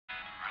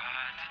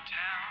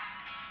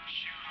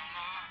Shoot 'em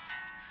up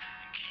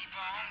and keep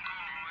on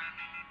going.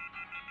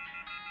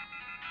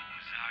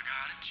 'Cause I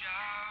got a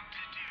job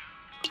to do.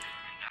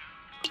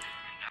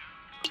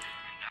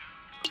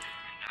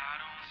 And I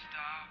don't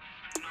stop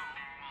for no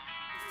one.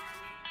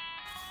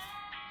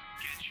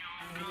 Get your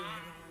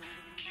gun,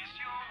 kiss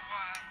your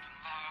wife, and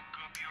lock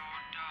up your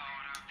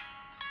daughter.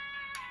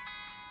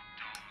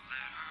 Don't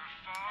let her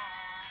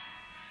fall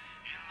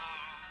in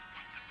love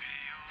with the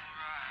pale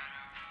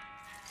rider.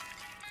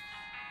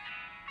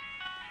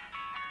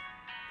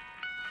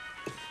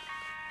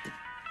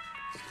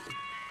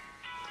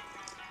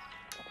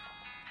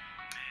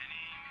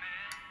 Many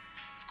men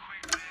have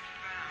quickly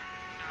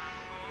found I'm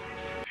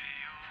the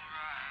pale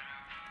rider.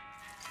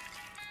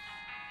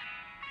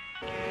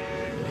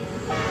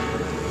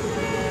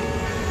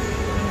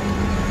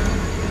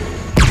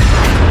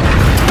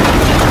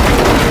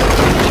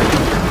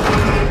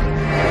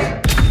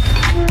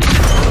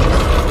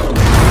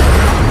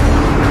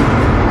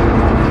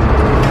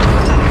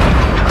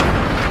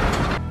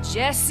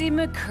 Jesse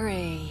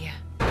McCree.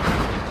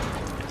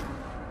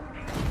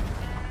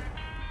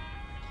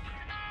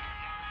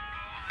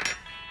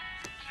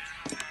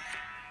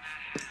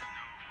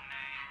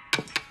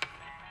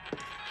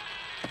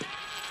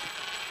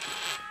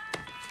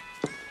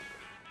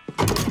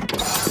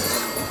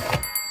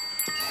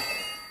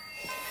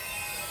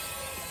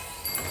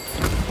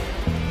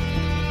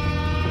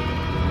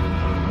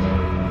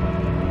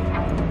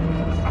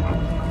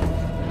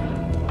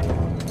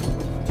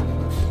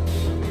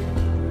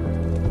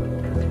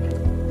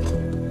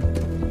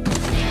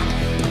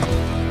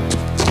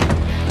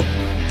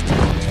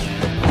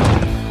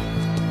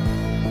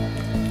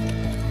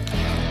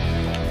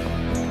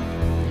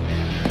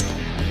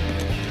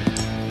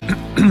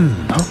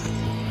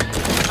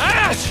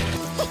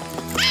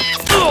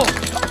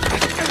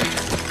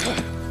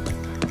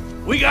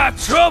 We got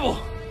trouble!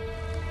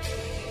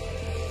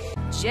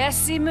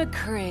 Jesse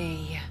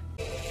McCree.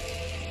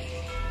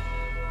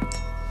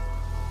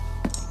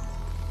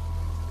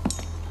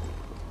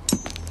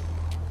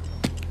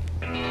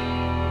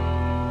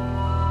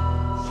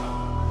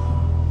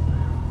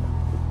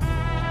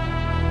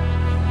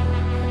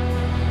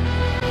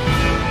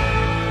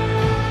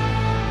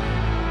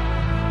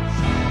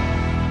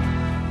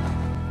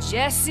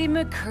 Jesse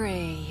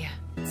McCree.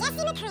 Jesse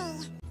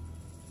McCree.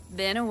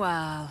 Been a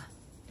while.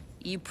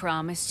 You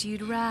promised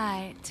you'd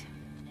write.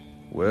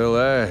 Well,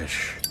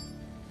 Ash.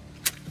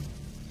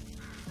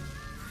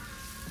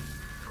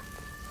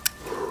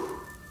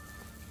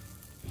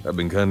 I've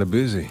been kinda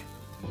busy.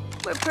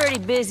 We're pretty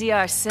busy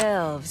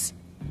ourselves,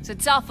 so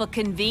it's awful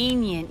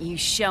convenient you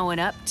showing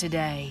up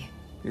today.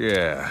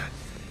 Yeah,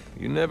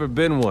 you never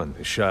been one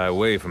to shy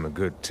away from a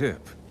good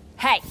tip.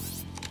 Hey,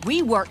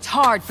 we worked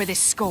hard for this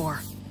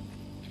score.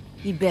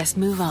 You best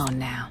move on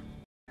now.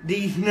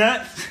 These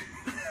nuts.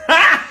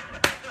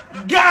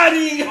 Got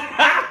him!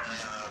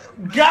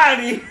 Got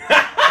him!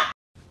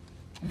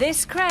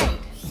 This crate.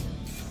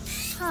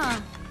 Huh.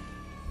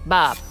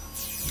 Bob.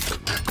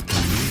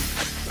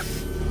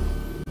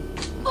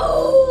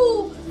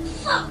 Oh!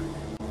 Fuck!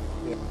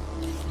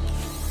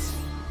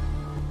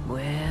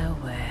 Well,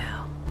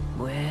 well.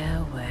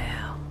 Well,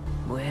 well.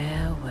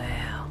 Well,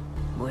 well.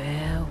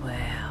 Well,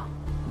 well.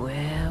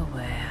 Well,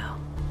 well.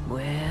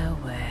 Well,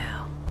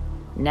 well.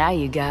 Now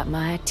you got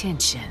my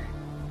attention.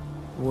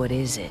 What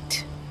is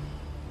it?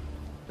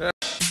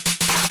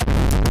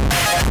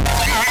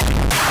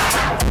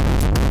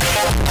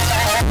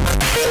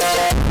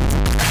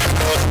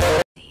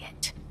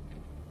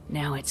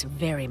 Now it's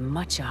very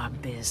much our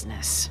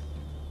business.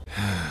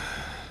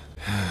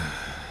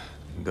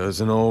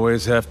 Doesn't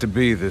always have to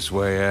be this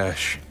way,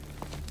 Ash.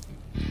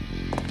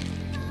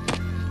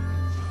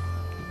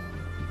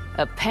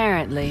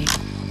 Apparently,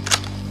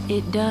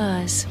 it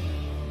does.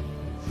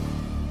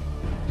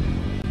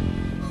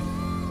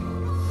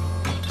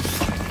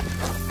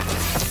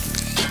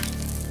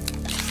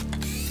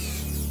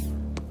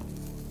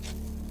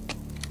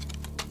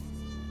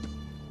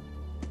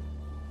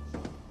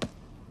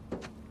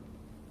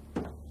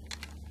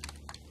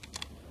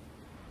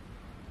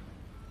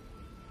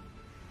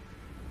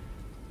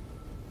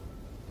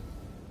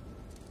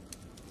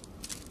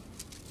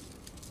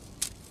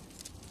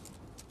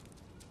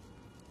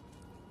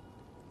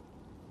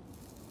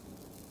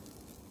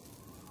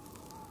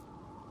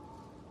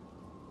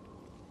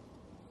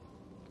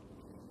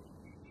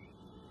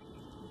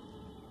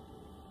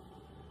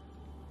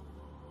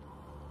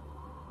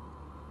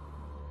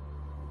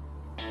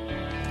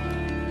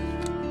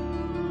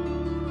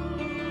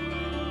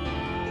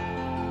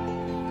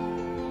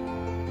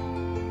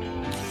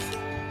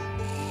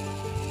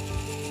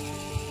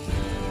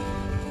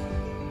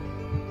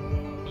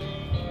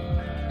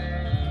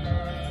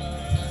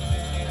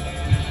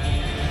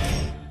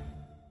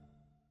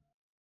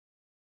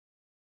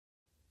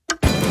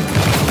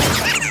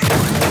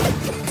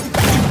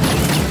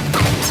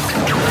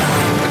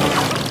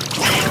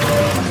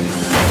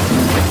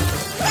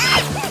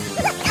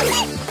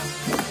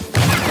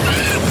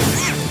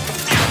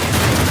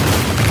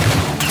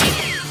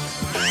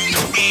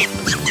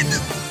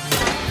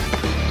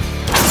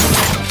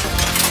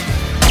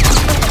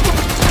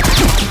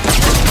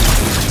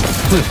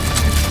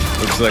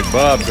 like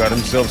Bob got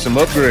himself some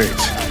upgrades.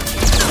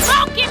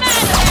 Smoke him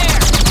out of there!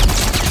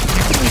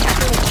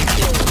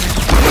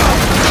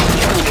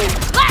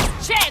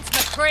 Last chance,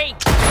 McCree!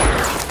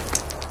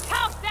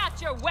 Toss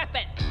out your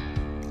weapon!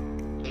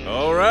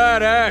 All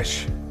right,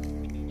 Ash.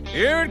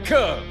 Here it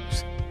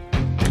comes.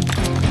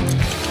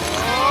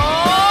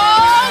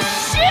 Oh,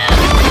 shoot!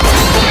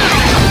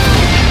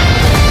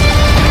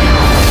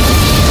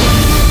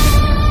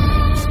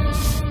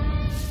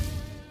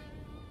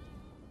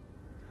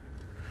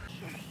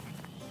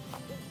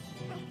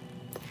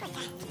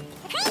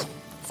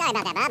 Sorry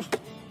about that, Bob.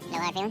 No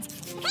hard feelings.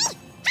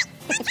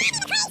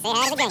 Say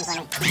hi to the gang for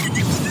me.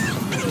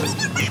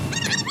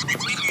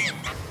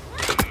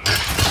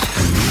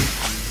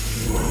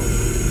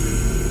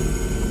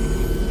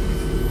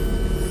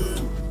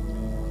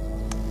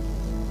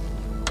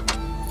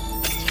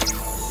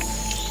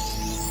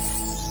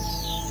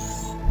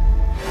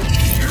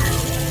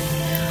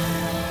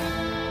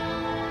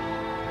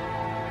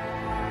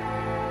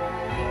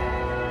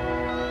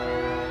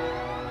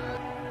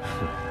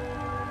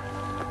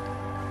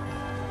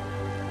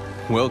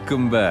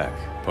 Welcome back,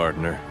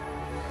 partner.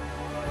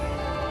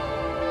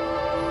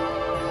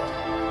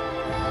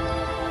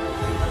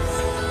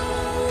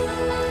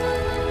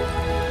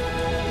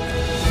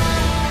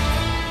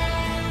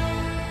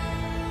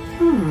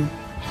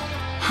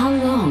 How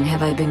long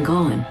have I been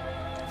gone?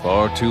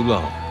 Far too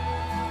long.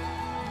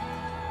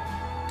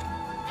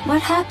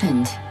 What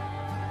happened?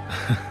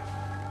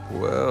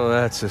 Well,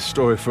 that's a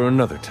story for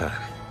another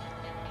time.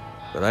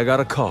 But I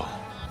got a call.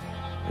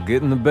 They're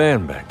getting the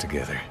band back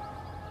together.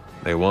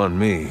 They want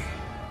me,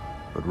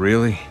 but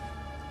really,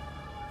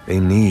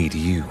 they need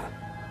you.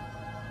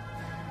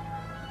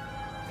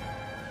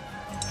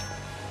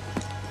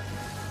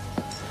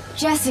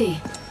 Jesse,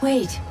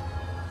 wait.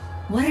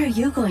 What are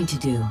you going to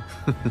do?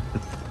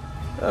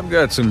 I've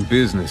got some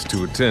business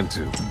to attend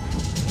to.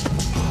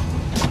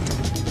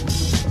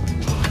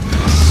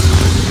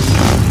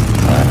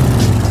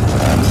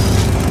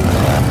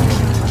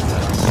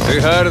 Say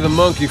hi to the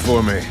monkey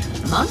for me.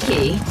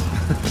 Monkey?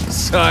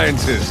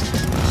 Scientist.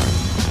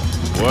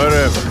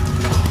 Whatever.